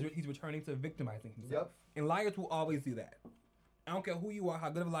understand. he's returning to victimizing himself. Yep. And liars will always do that. I don't care who you are, how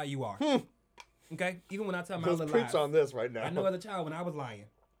good of a liar you are. Okay? Even when I tell my Let's other preach lies. on this right now. I know as a child when I was lying,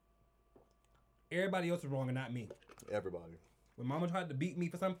 everybody else was wrong and not me. Everybody. When mama tried to beat me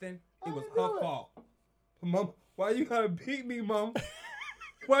for something, it was her fault. Mom, why you gotta beat me, mom?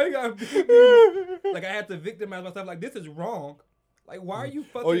 Why you gotta beat me? Like I had to victimize myself. Like this is wrong. Like why are you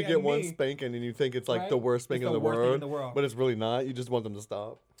fucking? Or you at get one me? spanking and you think it's like Right? the worst It's spanking the in the worst thing in world, the world. but it's really not. You just want them to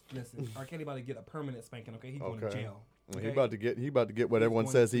stop. Listen, R. Kelly about to get a permanent spanking. Okay, he's going to Okay. jail. He Okay? about to get what He's everyone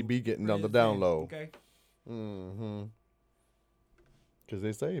going says he to be getting on the prison, down low. Okay. Mm-hmm. Because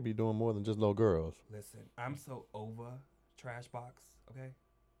they say he be doing more than just little girls. Listen, I'm so over Trash Box. Okay.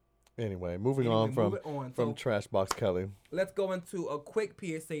 Anyway, moving Anyway, on from moving on. from So- Trash Box Kelly. Let's go into a quick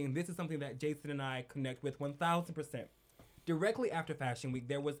PSA, and this is something that Jason and I connect with 1,000%. Directly after Fashion Week,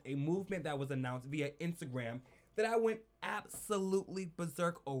 there was a movement that was announced via Instagram that I went absolutely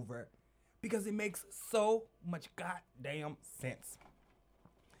berserk over because it makes so much goddamn sense.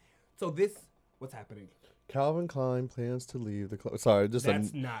 So what's happening? Calvin Klein plans to leave the sorry, just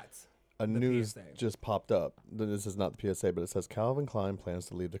That's not a the news PSA. just popped up. This is not the PSA, but it says Calvin Klein plans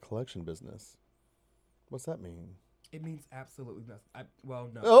to leave the collection business. What's that mean? It means absolutely nothing.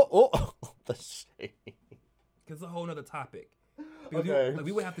 No. Oh, the shade. Because it's a whole nother topic. Because Okay.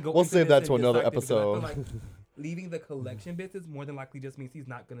 we would have to go. We'll into save this that to and another dissect it because I feel episode. like leaving the collection business more than likely just means he's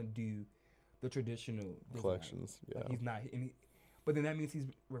not gonna do the traditional design. Collections, Like yeah. he's not. But then that means he's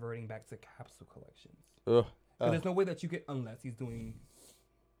reverting back to capsule collections. Ugh. 'Cause there's no way that you could unless he's doing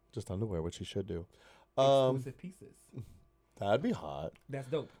Just underwear, which he should do. exclusive pieces. That'd be hot. That's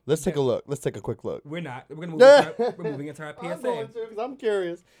dope. Let's take a Okay. look. Let's take a quick look. We're not. We're gonna move. We're moving into our I'm PSA. going to because I'm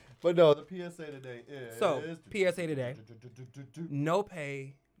curious. But no, the PSA today is. So PSA today: no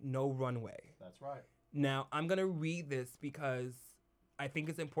pay, no runway. That's right. Now I'm gonna read this because I think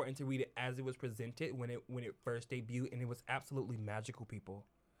it's important to read it as it was presented when it first debuted, and it was absolutely magical, people.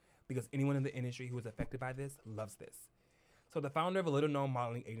 Because anyone in the industry who was affected by this loves this. So the founder of a little-known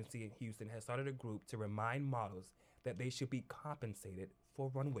modeling agency in Houston has started a group to remind models that they should be compensated for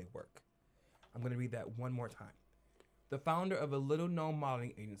runway work. I'm gonna read that one more time. The founder of a little-known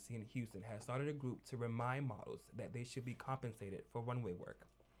modeling agency in Houston has started a group to remind models that they should be compensated for runway work.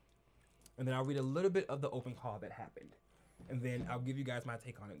 And then I'll read a little bit of the open call that happened. And then I'll give you guys my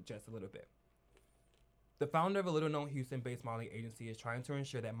take on it just a little bit. The founder of a little-known Houston-based modeling agency is trying to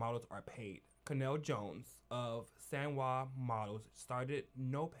ensure that models are paid. Connell Jones of Sanwa Models started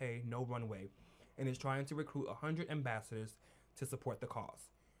No Pay, No Runway and is trying to recruit 100 ambassadors to support the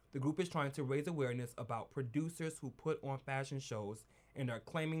cause. The group is trying to raise awareness about producers who put on fashion shows and are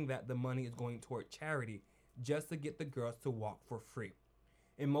claiming that the money is going toward charity just to get the girls to walk for free.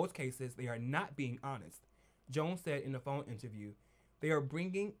 In most cases, they are not being honest. Jones said in a phone interview, they are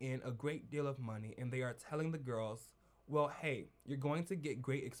bringing in a great deal of money and they are telling the girls, well, hey, you're going to get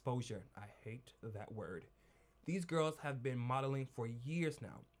great exposure. I hate that word. These girls have been modeling for years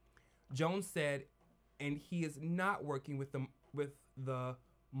now. Jones said, and he is not working with the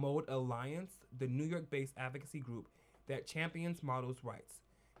Mode Alliance, the New York-based advocacy group that champions models' rights.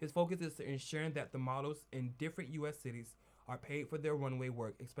 His focus is to ensuring that the models in different U.S. cities are paid for their runway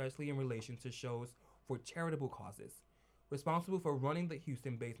work, especially in relation to shows for charitable causes. Responsible for running the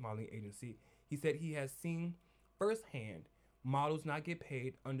Houston-based modeling agency, he said he has seen firsthand models not get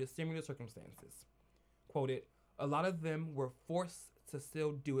paid under similar circumstances. Quoted, a lot of them were forced to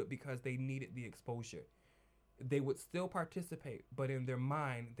still do it because they needed the exposure. They would still participate, but in their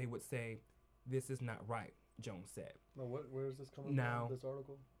mind, they would say, this is not right, Jones said. No, where is this coming Now, from, this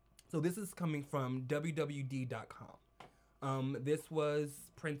article? So this is coming from wwd.com. This was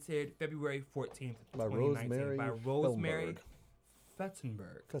printed February 14th, By 2019 by Rosemary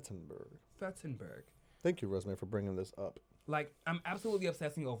Fettenberg. Fettenberg. Thank you, Rosemary, for bringing this up. Like, I'm absolutely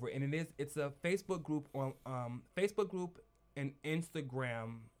obsessing over it, and it's a Facebook group on and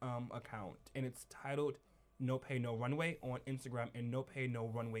Instagram account, and it's titled No Pay No Runway on Instagram and No Pay No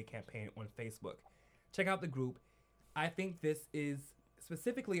Runway campaign on Facebook. Check out the group. I think this is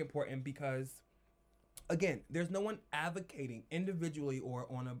specifically important because, again, there's no one advocating individually or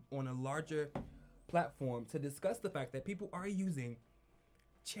on a larger platform to discuss the fact that people are using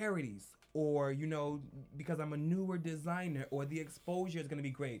charities or, because I'm a newer designer or the exposure is going to be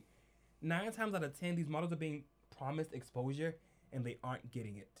great. 9 times out of 10, these models are being promised exposure and they aren't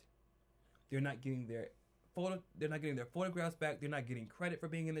getting it. They're not getting their photographs back. They're not getting credit for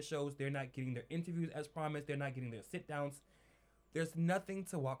being in the shows. They're not getting their interviews as promised. They're not getting their sit downs. There's nothing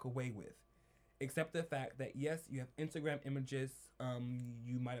to walk away with except the fact that, yes, you have Instagram images.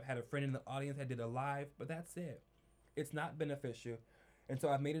 You might have had a friend in the audience that did a live, but that's it. It's not beneficial. And so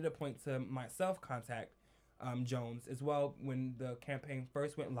I've made it a point to myself contact Jones as well when the campaign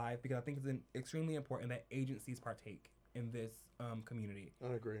first went live, because I think it's extremely important that agencies partake in this community.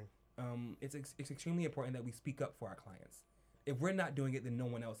 I agree. It's extremely important that we speak up for our clients. If we're not doing it, then no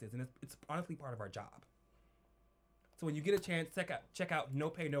one else is, and it's honestly part of our job. So when you get a chance, check out No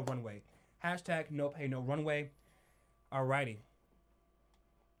Pay No Runway. # No Pay No Runway. Alrighty.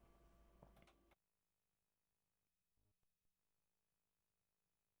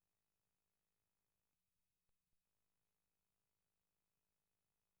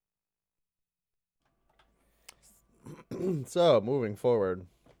 So, moving forward.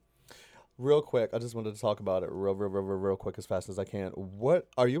 Real quick, I just wanted to talk about it real quick, as fast as I can. What,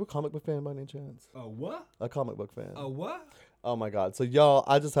 are you a comic book fan by any chance? A what? A comic book fan. A what? Oh my God. So y'all,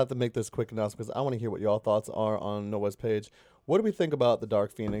 I just have to make this quick announcement because I want to hear what y'all thoughts are on Noah's page. What do we think about the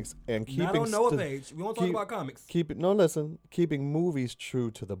Dark Phoenix and keeping... Not on Noah's page. We won't talk about comics. Keeping movies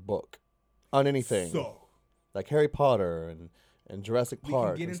true to the book on anything. So. Like Harry Potter and Jurassic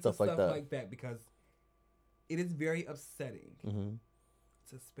Park and stuff like that. We can get into stuff like that because it is very upsetting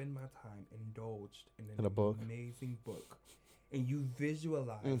to spend my time indulged in a book. Amazing book. And you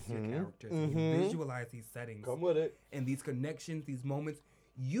visualize your characters. And you visualize these settings. Come with it. And these connections, these moments.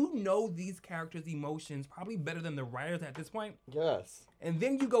 You know these characters' emotions probably better than the writers at this point. Yes. And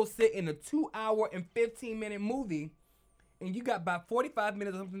then you go sit in a 2-hour and 15-minute movie, and you got about 45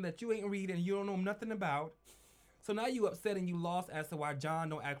 minutes of something that you ain't read and you don't know nothing about. So now you upset and you lost as to why John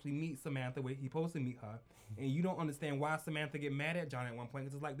don't actually meet Samantha where he's supposed to meet her. And you don't understand why Samantha get mad at John at one point.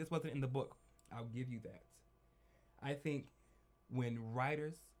 Because it's like, this wasn't in the book. I'll give you that. I think when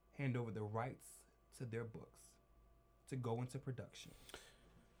writers hand over the rights to their books to go into production,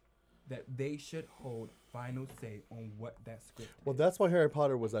 that they should hold final say on what that script Well, is. that's why Harry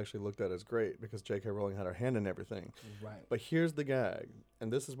Potter was actually looked at as great, because J.K. Rowling had her hand in everything. Right. But here's the gag,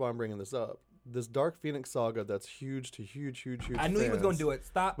 and this is why I'm bringing this up. This Dark Phoenix saga that's huge to huge I knew he was going to do it.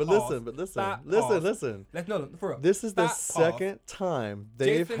 Stop. But pause. listen. Stop, Let's no, for real. This is the Stop, pause. second time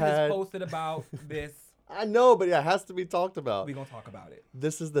they've Jason had... has posted about this. I know, but it has to be talked about. We're going to talk about it.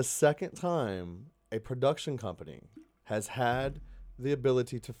 This is the second time a production company has had the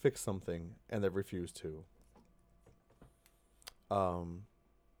ability to fix something and they've refused to.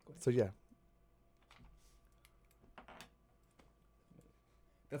 So yeah,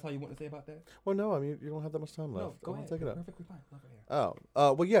 That's all you want to say about that? Well, no, I mean, you don't have that much time left. No, go ahead. Take it up. Perfectly fine. Love it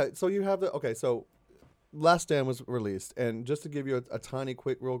here. Well, yeah. So you have so Last Stand was released, and just to give you a tiny,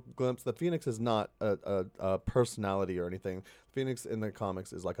 quick, real glimpse, the Phoenix is not a personality or anything. Phoenix in the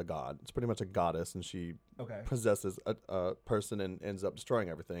comics is like a god. It's pretty much a goddess, and she possesses a person and ends up destroying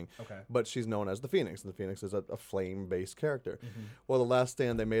everything. Okay. But she's known as the Phoenix, and the Phoenix is a flame-based character. Well, the Last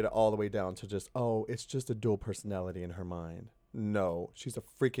Stand, they made it all the way down to just, it's just a dual personality in her mind. No, she's a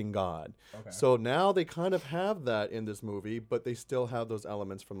freaking god. Okay. So now they kind of have that in this movie, but they still have those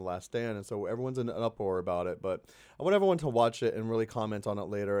elements from The Last Stand, and so everyone's in an uproar about it. But I want everyone to watch it and really comment on it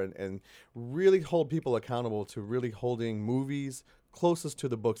later and really hold people accountable to really holding movies closest to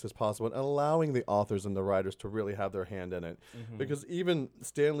the books as possible and allowing the authors and the writers to really have their hand in it. Because even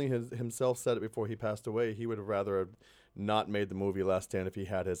Stanley himself said it before he passed away, he would have rather have not made the movie Last Stand if he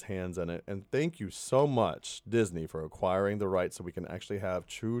had his hands in it. And thank you so much, Disney, for acquiring the rights so we can actually have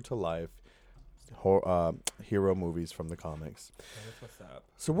true-to-life hero movies from the comics. That's what's up.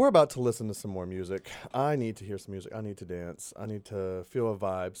 So we're about to listen to some more music. I need to hear some music. I need to dance. I need to feel a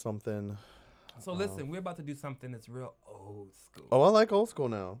vibe, something. So listen, we're about to do something that's real old school. Oh, I like old school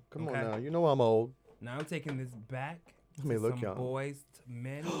now. Come on Okay. now. You know I'm old. Now I'm taking this back Let me to look some young. boys to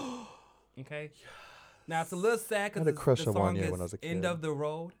men. Okay? Now it's a little sad I because had a crush the on song Wanya is when I was a End kid. of the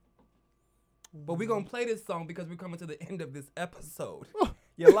Road. But we're going to play this song because we're coming to the end of this episode.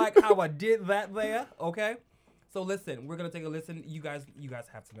 You like how I did that there? Okay? So listen, we're going to take a listen. You guys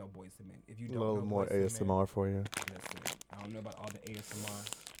have to know Boyz II Men. If you A don't little know more Boyz II Men, ASMR for you. listen, I don't know about all the ASMR.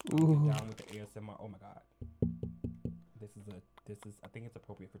 Ooh. Get down with the ASMR. Oh my God. This is I think it's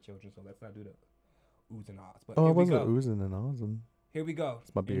appropriate for children, so let's not do the oohs and ahs. But Oh, I here we wasn't go. oozing and awesome. Here we go.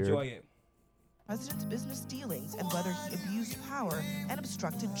 my beard. Enjoy it. President's business dealings and whether he abused power and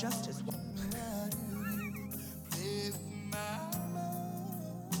obstructed justice.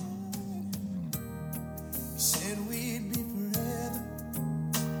 Said we'd be forever.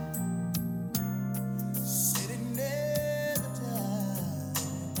 Said it never died.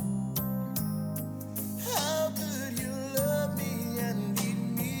 How could you love me and leave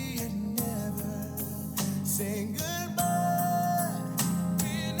me and never say goodbye?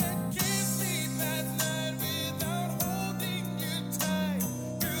 When I can't sleep at night without holding you tight.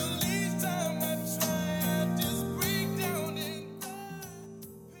 Girl, each time I try, I just break down and die.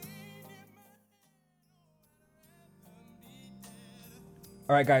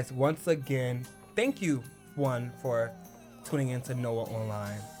 All right, guys. Once again, thank you, one, for tuning in to Noah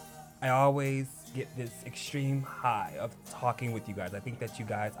Online. I always get this extreme high of talking with you guys. I think that you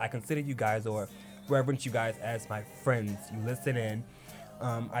guys, I consider you guys or reverence you guys as my friends. You listen in.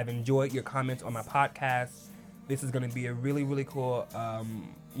 I've enjoyed your comments on my podcast. This is going to be a really, really cool,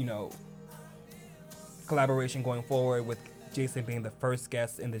 collaboration going forward with Jason being the first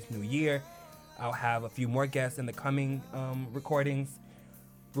guest in this new year. I'll have a few more guests in the coming recordings.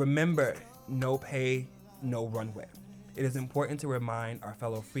 Remember, no pay, no runway. It is important to remind our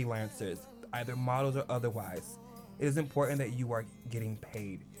fellow freelancers, either models or otherwise, it is important that you are getting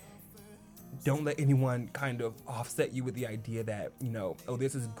paid. Don't let anyone kind of offset you with the idea that,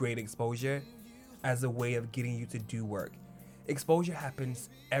 this is great exposure as a way of getting you to do work. Exposure happens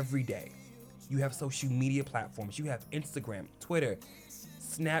every day. You have social media platforms. You have Instagram, Twitter,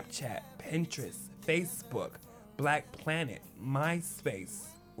 Snapchat, Pinterest, Facebook, Black Planet, MySpace,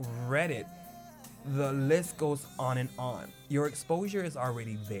 Reddit. The list goes on and on. Your exposure is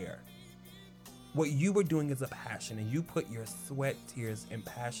already there. What you were doing is a passion, and you put your sweat, tears, and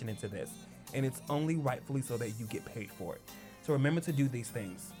passion into this, and it's only rightfully so that you get paid for it. So remember to do these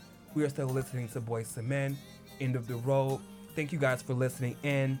things. We are still listening to Boyz II Men, End of the Road. Thank you guys for listening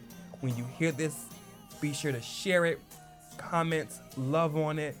in. When you hear this, be sure to share it, comment, love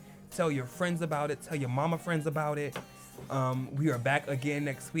on it, tell your friends about it, tell your mama friends about it. We are back again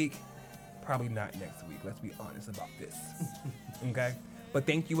next week. Probably not next week. Let's be honest about this. Okay? But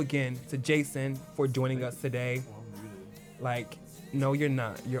thank you again to Jason for joining us today. Like, no, you're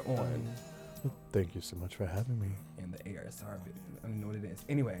not. You're on. Thank you so much for having me. And the ARSR bit. I don't know what it is.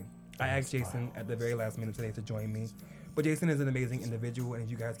 Anyway, I asked Jason at the very last minute today to join me. But Jason is an amazing individual, and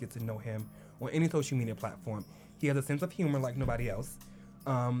you guys get to know him on any social media platform. He has a sense of humor like nobody else.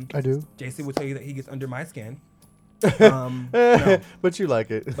 I do. Jason will tell you that he gets under my skin. No. But you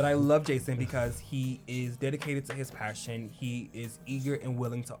like it. But I love Jason because he is dedicated to his passion. He is eager and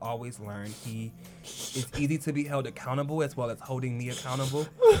willing to always learn. He is easy to be held accountable as well as holding me accountable.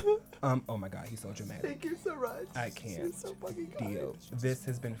 Oh my God, he's so dramatic. Thank you so much. I can't You're so fucking kind. deal. This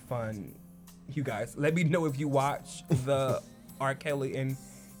has been fun. You guys, let me know if you watch the R. Kelly and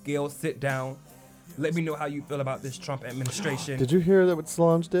Gail sit down. Let me know how you feel about this Trump administration. Did you hear that what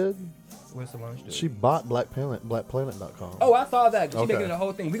Solange did? What's Solange do? She bought BlackPlanet.com. Oh, I saw that. She's Okay. making it a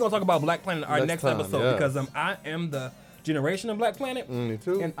whole thing. We're going to talk about Black Planet in our Next next time, episode yeah. because I am the generation of Black Planet. Me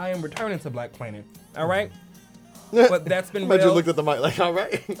too. And I am returning to Black Planet. All right? But that's been Imagine real. you looked at the mic like, all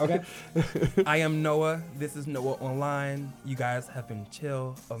right. Okay. I am Noah. This is Noah Online. You guys have been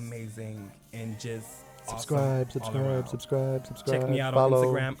chill, amazing, and just Subscribe, awesome all subscribe, around. subscribe, subscribe. Check me out follow. on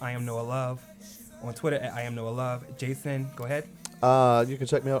Instagram. I am Noah Love. On Twitter at I am Noah Love. Jason, go ahead. You can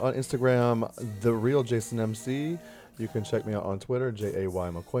check me out on Instagram, The Real Jason MC. You can check me out on Twitter, JAY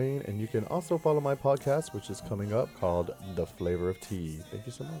McQueen. And you can also follow my podcast, which is coming up, called The Flavor of Tea. Thank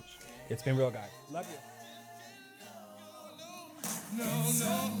you so much. It's been real, guys. Love you. No,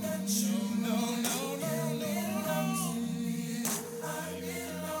 no, no, no, no, no, no.